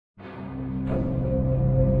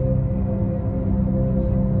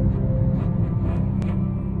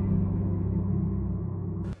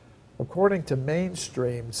according to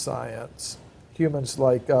mainstream science, humans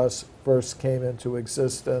like us first came into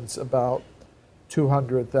existence about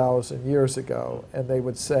 200,000 years ago, and they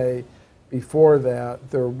would say before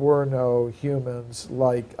that there were no humans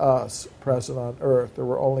like us present on Earth. There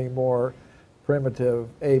were only more primitive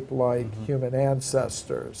ape-like human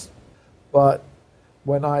ancestors. But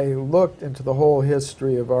when I looked into the whole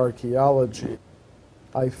history of archaeology,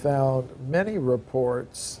 I found many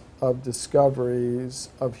reports of discoveries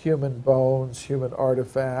of human bones, human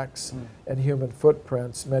artifacts, and human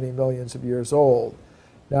footprints many millions of years old.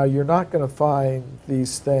 Now, you're not going to find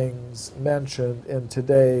these things mentioned in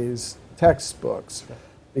today's textbooks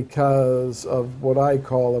because of what I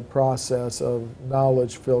call a process of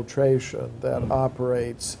knowledge filtration that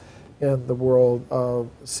operates in the world of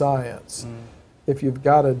science. If you've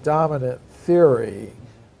got a dominant theory,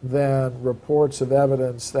 then reports of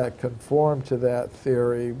evidence that conform to that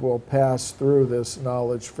theory will pass through this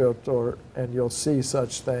knowledge filter, and you'll see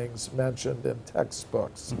such things mentioned in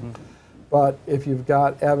textbooks. But if you've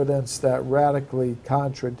got evidence that radically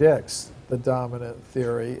contradicts the dominant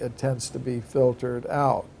theory, it tends to be filtered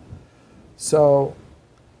out. So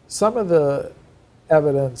some of the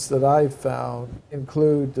evidence that I've found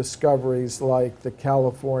include discoveries like the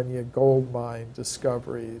California gold mine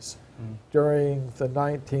discoveries. During the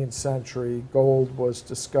 19th century, gold was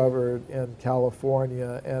discovered in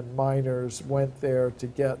California, and miners went there to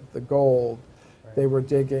get the gold. They were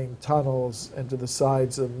digging tunnels into the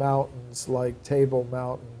sides of mountains like Table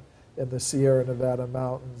Mountain in the Sierra Nevada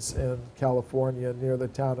mountains in California near the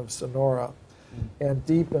town of Sonora. And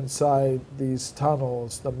deep inside these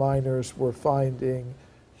tunnels, the miners were finding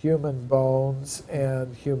human bones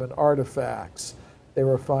and human artifacts. They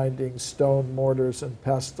were finding stone mortars and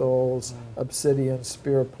pestles, obsidian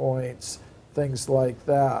spear points, things like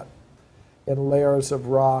that, in layers of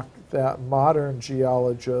rock that modern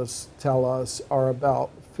geologists tell us are about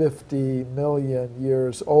 50 million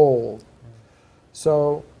years old.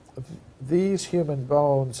 So these human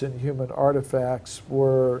bones and human artifacts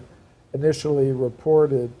were initially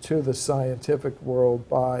reported to the scientific world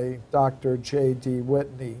by Dr. J.D.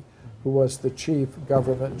 Whitney, who was the chief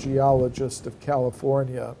government geologist of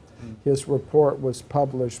California. His report was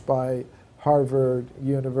published by Harvard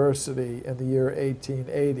University in the year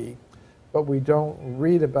 1880. But we don't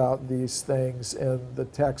read about these things in the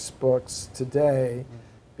textbooks today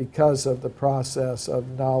because of the process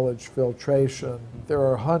of knowledge filtration. There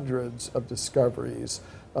are hundreds of discoveries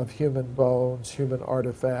of human bones, human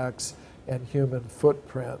artifacts, and human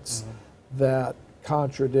footprints that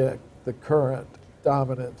contradict the current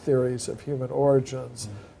dominant theories of human origins.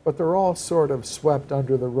 But they're all sort of swept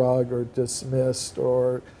under the rug or dismissed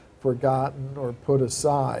or forgotten or put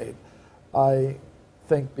aside. I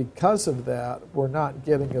think because of that, we're not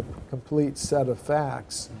getting a complete set of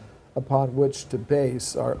facts upon which to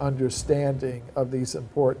base our understanding of these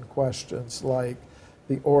important questions like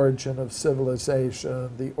the origin of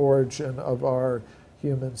civilization, the origin of our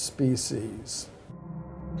human species.